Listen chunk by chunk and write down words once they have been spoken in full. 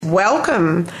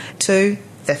Welcome to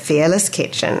The Fearless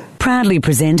Kitchen. Proudly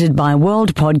presented by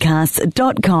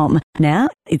worldpodcasts.com. Now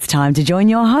it's time to join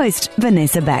your host,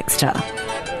 Vanessa Baxter.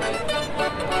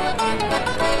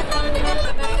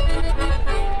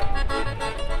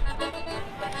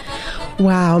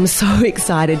 Wow, I'm so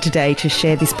excited today to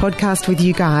share this podcast with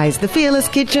you guys. The Fearless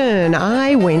Kitchen.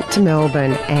 I went to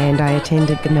Melbourne and I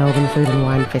attended the Melbourne Food and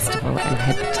Wine Festival and I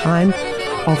had the time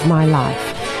of my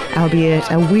life. Albeit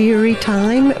a weary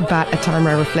time, but a time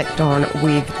I reflect on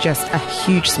with just a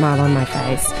huge smile on my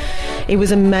face. It was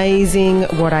amazing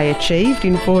what I achieved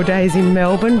in 4 days in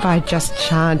Melbourne by just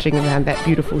charging around that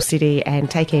beautiful city and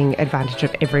taking advantage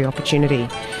of every opportunity.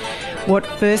 What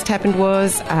first happened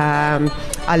was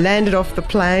I landed off the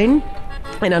plane,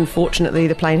 and unfortunately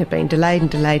the plane had been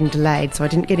delayed, so I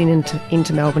didn't get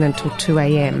into Melbourne until 2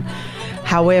 a.m.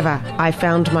 However, I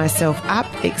found myself up,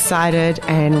 excited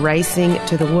and racing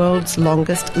to the world's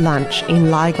longest lunch in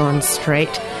Lygon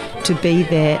Street to be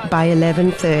there by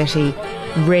 11:30,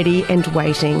 ready and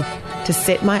waiting to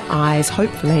set my eyes,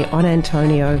 hopefully, on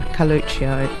Antonio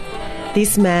Carluccio.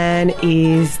 This man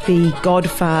is the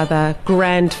godfather,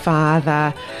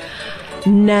 grandfather,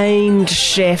 named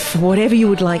chef, whatever you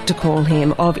would like to call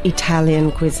him, of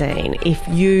Italian cuisine. If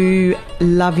you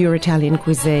love your Italian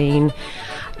cuisine,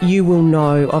 you will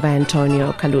know of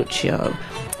Antonio Carluccio.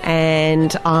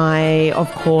 And I,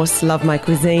 of course, love my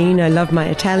cuisine. I love my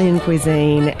Italian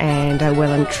cuisine, and I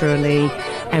well and truly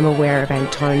am aware of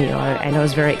Antonio. And I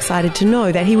was very excited to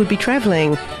know that he would be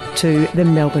travelling to the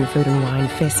Melbourne Food and Wine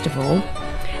Festival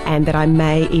and that I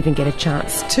may even get a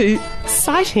chance to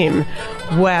sight him.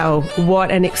 Well, what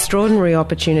an extraordinary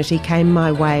opportunity came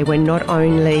my way when not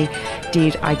only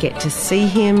did I get to see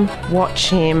him, watch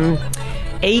him,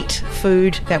 eat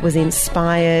food that was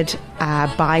inspired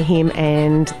by him,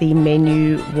 and the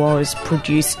menu was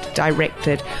produced,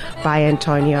 directed by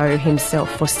Antonio himself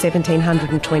for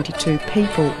 1,722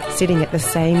 people sitting at the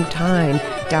same time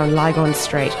down Lygon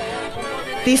Street.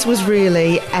 This was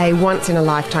really a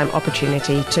once-in-a-lifetime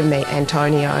opportunity to meet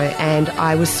Antonio, and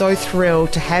I was so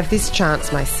thrilled to have this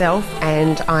chance myself,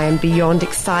 and I am beyond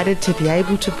excited to be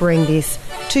able to bring this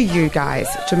to you guys,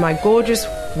 to my gorgeous,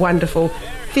 wonderful,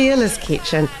 Fearless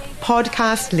Kitchen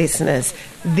podcast listeners.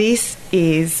 This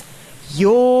is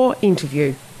your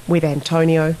interview with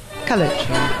Antonio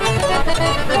Carluccio.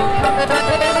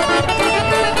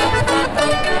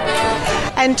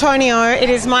 Antonio, it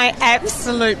is my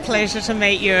absolute pleasure to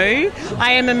meet you.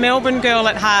 I am a Melbourne girl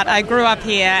at heart. I grew up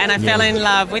here and I fell in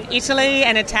love with Italy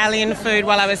and Italian food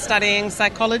while I was studying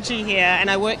psychology here, and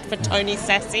I worked for Tony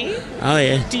Sassi. Oh,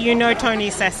 yeah. Do you know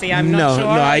Tony Sassi? I'm not sure. No,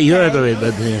 I heard of it,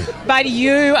 but... Yeah. But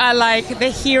you are like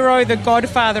the hero, the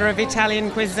godfather of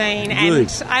Italian cuisine, Good.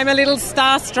 And I'm a little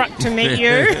starstruck to meet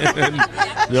you.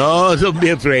 No, don't be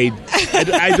afraid.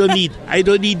 I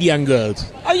don't need young girls.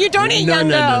 Oh, you don't eat young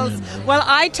girls? No. Well,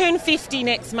 I turn 50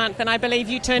 next month, and I believe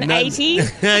you turn 80.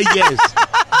 Yes.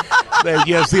 But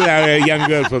you're still a young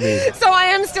girl for me. So I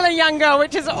am still a young girl,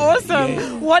 which is awesome.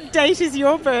 Yeah. What date is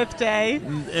your birthday?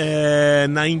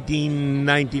 19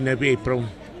 of April.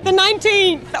 The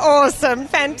 19th. Awesome.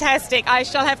 Fantastic. I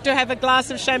shall have to have a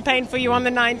glass of champagne for you on the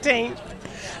 19th.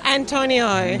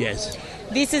 Antonio. Yes.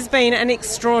 This has been an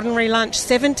extraordinary lunch.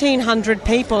 1,700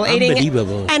 people eating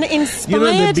an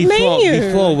inspired menu.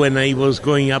 Before, when I was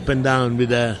going up and down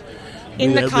with a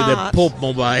Pope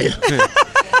mobile,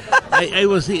 I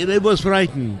was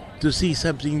frightened to see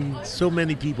something, so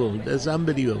many people. That's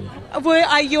unbelievable.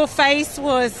 Your face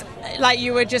was like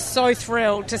you were just so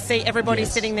thrilled to see everybody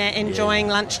sitting there enjoying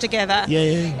lunch together.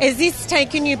 Yeah. Has this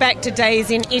taken you back to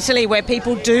days in Italy where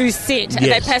people do sit at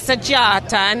their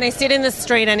passeggiata and they sit in the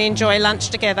street and enjoy lunch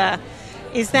together?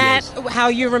 Is that how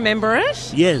you remember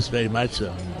it? Yes, very much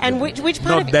so. And which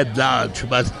part Not that large,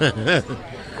 but...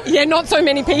 Yeah, not so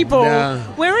many people. No.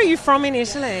 Where are you from in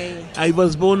Italy? I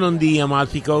was born on the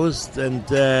Amalfi Coast and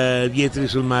Vietri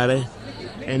sul Mare,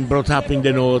 and brought up in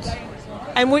the north.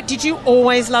 And did you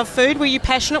always love food? Were you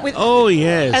passionate with? Oh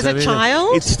yes, as a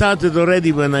child. It started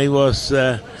already when I was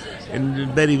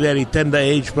in very, very tender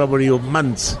age, probably of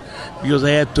months, because I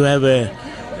had to have a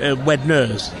wet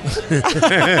nurse.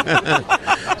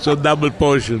 So double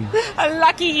portion.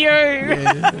 Lucky you.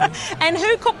 Yeah. And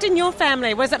who cooked in your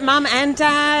family? Was it mum and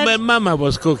dad? My mama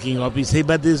was cooking, obviously,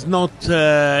 but it's not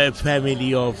a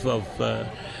family of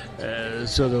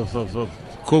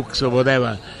cooks or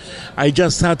whatever. I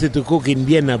just started to cook in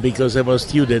Vienna because I was a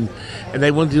student, and I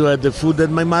wanted to have the food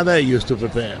that my mother used to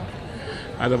prepare.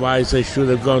 Otherwise, I should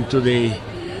have gone to the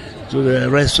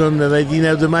restaurant, and I didn't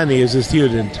have the money as a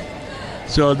student.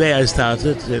 So there I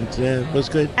started, and it was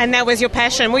good. And that was your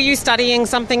passion. Were you studying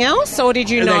something else, or did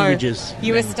you know? Languages.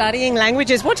 You were studying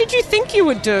languages. What did you think you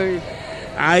would do?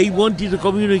 I wanted to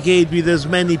communicate with as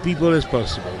many people as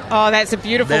possible. Oh, that's a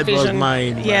beautiful vision. That was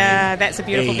mine. Yeah, that's a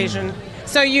beautiful vision.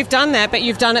 So you've done that, but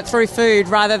you've done it through food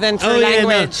rather than through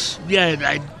language.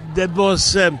 That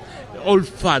was all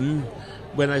fun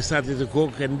when I started to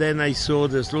cook, and then I saw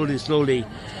that slowly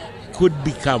could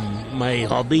become my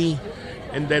hobby,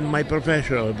 and then my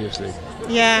profession, obviously.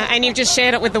 Yeah, and you've just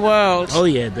shared it with the world. Oh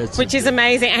yeah, which is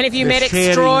amazing. And have you met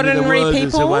extraordinary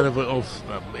people?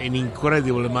 An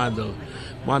incredible amount of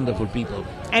wonderful people.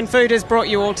 And food has brought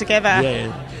you all together.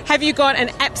 Yeah. Have you got an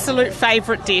absolute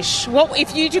favourite dish? What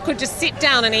if you could just sit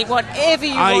down and eat whatever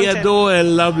you wanted? I adore a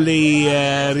lovely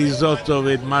risotto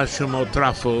with mushroom or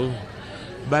truffle,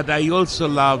 but I also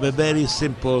love a very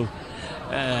simple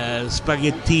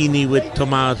spaghettini with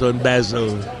tomato and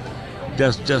basil.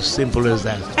 Just simple as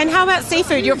that. And how about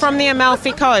seafood? You're from the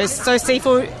Amalfi Coast, so is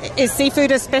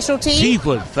seafood a specialty?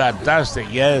 Seafood, fantastic,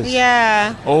 yes.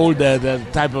 Yeah. All the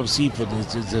type of seafood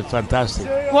is fantastic.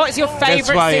 What's your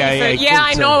favourite seafood?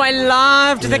 I know, I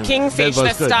loved the kingfish.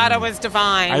 The starter was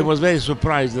divine. I was very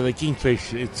surprised at the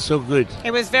kingfish. It's so good.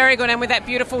 It was very good, and with that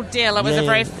beautiful dill, it was a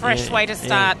very fresh way to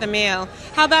start the meal.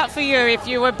 How about for you? If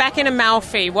you were back in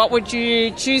Amalfi, what would you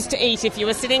choose to eat if you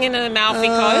were sitting in an Amalfi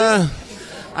Coast?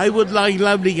 I would like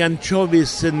lovely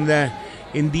anchovies in the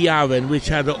oven, which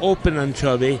are the open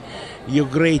anchovy. You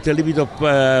grate a little bit of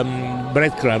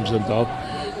breadcrumbs on top,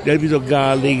 a little bit of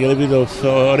garlic, a little bit of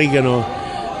oregano,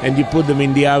 and you put them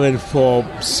in the oven for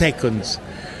seconds,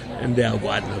 and they are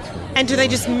wonderful. And do they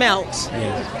just melt?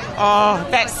 Yes. Oh,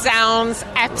 that sounds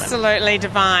absolutely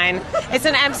divine. It's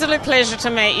an absolute pleasure to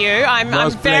meet you. I'm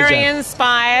very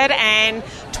inspired, and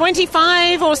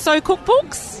 25 or so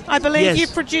cookbooks, I believe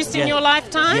you've produced in your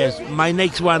lifetime? Yes, my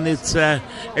next one is, at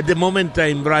the moment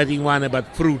I'm writing one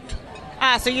about fruit.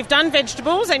 So you've done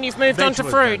vegetables and you've moved on to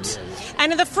fruit. Yes.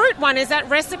 And the fruit one, is that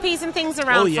recipes and things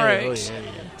around fruit? Oh, yeah.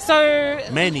 So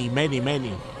Many.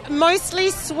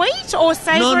 Mostly sweet or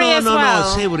savoury as well? No,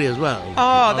 savoury as well.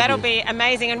 Oh, that'll be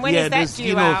amazing. And when is that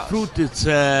due out? Fruit, it's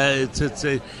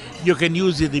you can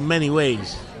use it in many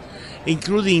ways,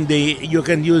 including you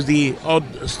can use the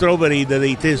odd strawberry that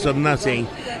they taste of nothing.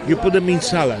 You put them in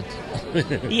salad.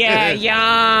 Yeah,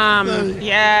 yum.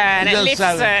 Yeah, and it lifts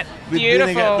it.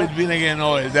 Beautiful. With vinegar and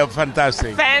oil. They're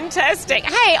fantastic. Fantastic.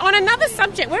 Hey, on another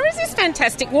subject, where is this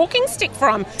fantastic walking stick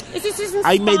from? Is this inspired?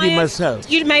 I made it myself.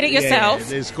 You made it yourself?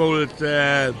 Yeah, it's called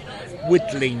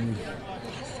whittling.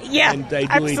 Yeah, and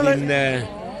I do it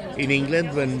in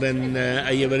England when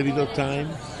I have a little bit of time.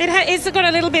 It's got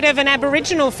a little bit of an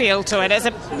Aboriginal feel to it.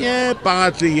 Yeah,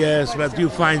 partly, yes, but you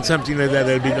find something like that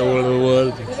a bit all over the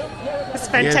world. It's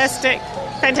fantastic. Yes.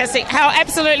 Fantastic. How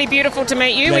absolutely beautiful to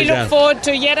meet you. Pleasure. We look forward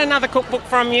to yet another cookbook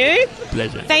from you.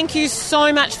 Pleasure. Thank you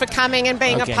so much for coming and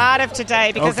being a part of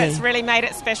today, because it's really made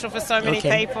it special for so many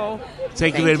people.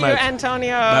 Thank you very much. Thank you,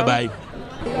 Antonio. Bye-bye.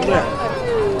 Thank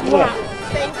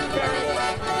you very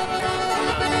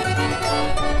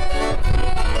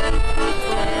much.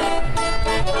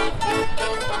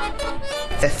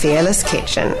 The Fearless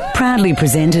Kitchen. Proudly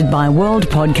presented by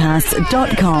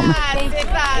worldpodcasts.com.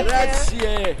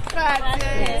 Grazie.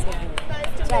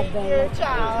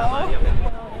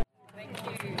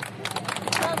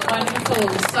 Wonderful.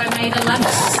 So may the lunch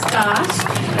start.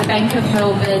 The Bank of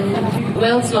Melbourne,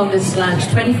 world's longest lunch,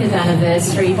 25th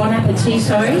anniversary. Bon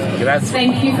appetito. Grazie.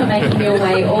 Thank you for making your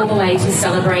way all the way to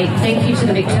celebrate. Thank you to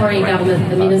the Victorian Government,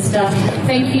 the Minister.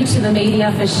 Thank you to the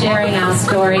media for sharing our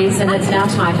stories. And it's now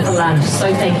time for lunch.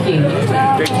 So thank you.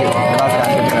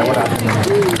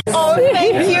 Oh,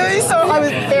 thank you. So I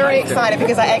was very excited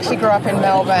because I actually grew up in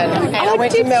Melbourne, and I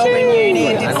went to Melbourne Uni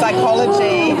and did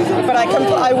psychology, but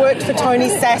I worked for Tony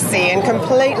Sassi and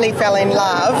completely fell in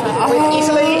love with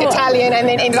Italy, Italian, and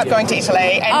then ended up going to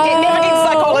Italy and never did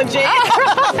psychology.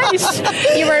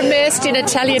 Right. You were immersed in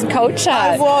Italian culture.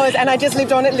 I was, and I just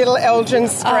lived on at Little Elgin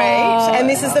Street, and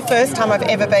this is the first time I've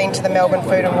ever been to the Melbourne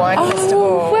Food and Wine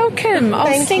Festival. Welcome.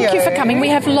 Thank you for coming. We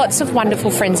have lots of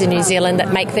wonderful friends in New Zealand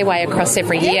that make their way across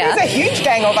every year. There's a huge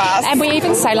gang of us. And we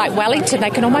even say, like Wellington, they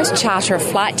can almost charter a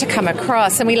flight to come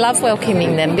across, and we love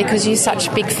welcoming them because you're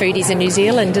such big foodies in New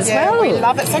Zealand as well. We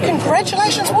love it. So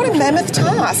congratulations. What a mammoth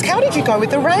task. How did you go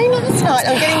with the rain last tonight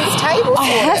on getting this table I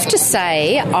have to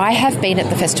say, I have been at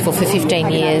the festival for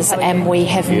 15 years and we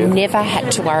have never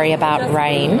had to worry about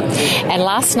rain. And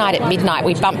last night at midnight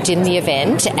we bumped in the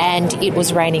event and it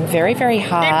was raining very, very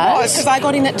hard. It was, because I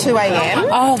got in at 2 a.m.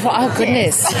 Oh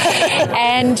goodness.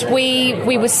 And we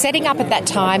were setting up at that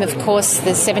time, of course,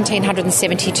 the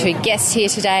 1,772 guests here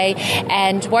today,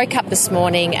 and woke up this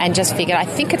morning and just figured, I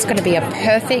think it's going to be a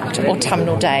perfect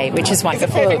autumnal day, which is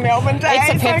wonderful. It's a perfect Melbourne day. It's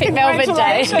a perfect Melbourne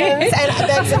day. And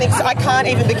that's I can't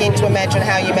even begin to imagine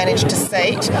how you managed to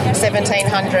seat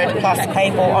 1,700 plus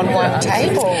people on one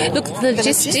table. Look, the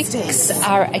logistics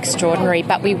are extraordinary,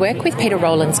 but we work with Peter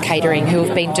Rowland's Catering, who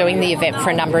have been doing the event for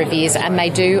a number of years, and they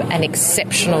do an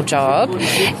exceptional job,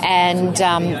 and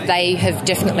they have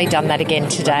definitely done that again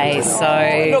today.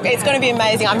 So look, it's going to be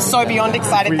amazing. I'm so beyond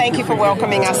excited. Thank you for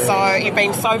welcoming us. So you've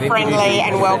been so friendly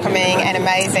and welcoming and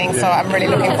amazing. So I'm really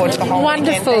looking forward to the whole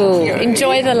wonderful. Weekend. Thank you.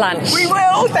 Enjoy the lunch. We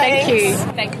will. Thanks. Thank you.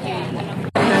 Thank you.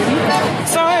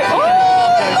 So,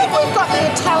 look, we've got the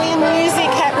Italian music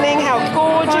happening. How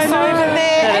gorgeous over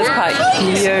there. That is quite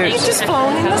cute. You've just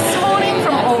flown in this morning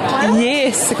from Auckland.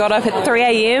 Yes, I got up at 3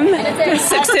 a.m,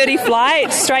 6:30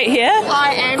 flight, straight here.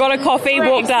 Got a coffee,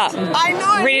 walked up. I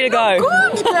know. Ready to go.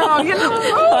 Good, girl. You look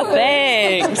good. Oh,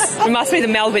 thanks. It must be the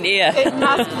Melbourne air. It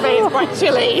must be. It's quite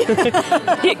chilly.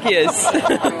 Heck yes.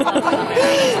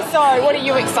 So, what are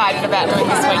you excited about doing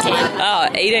this weekend? Oh,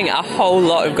 eating a whole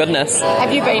lot of goodness.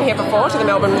 Have you been here before to the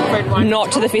Melbourne Food and Wine?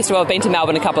 Not to the festival. I've been to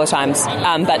Melbourne a couple of times,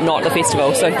 but not the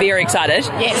festival. So very excited.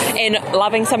 Yes. And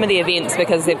loving some of the events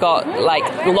because they've got like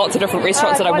lots of different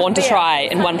restaurants that I want to try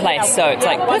in one place. So it's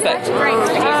like perfect.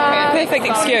 Perfect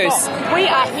excuse. We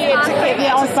are here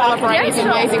to celebrate this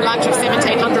amazing lunch of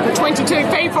 1,722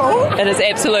 people. It is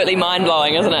absolutely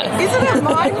mind-blowing, isn't it? Isn't it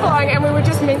mind-blowing? And we were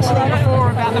just mentioning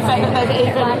before about the fact that they've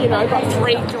even, got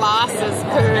 3 glasses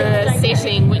per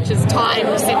setting, which is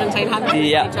times 1,700.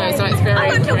 Yeah. So it's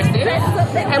very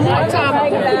impressive. And what could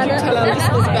you tell our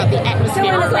listeners about the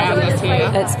atmosphere around us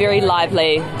here? It's very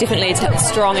lively, definitely a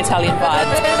strong Italian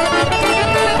vibe.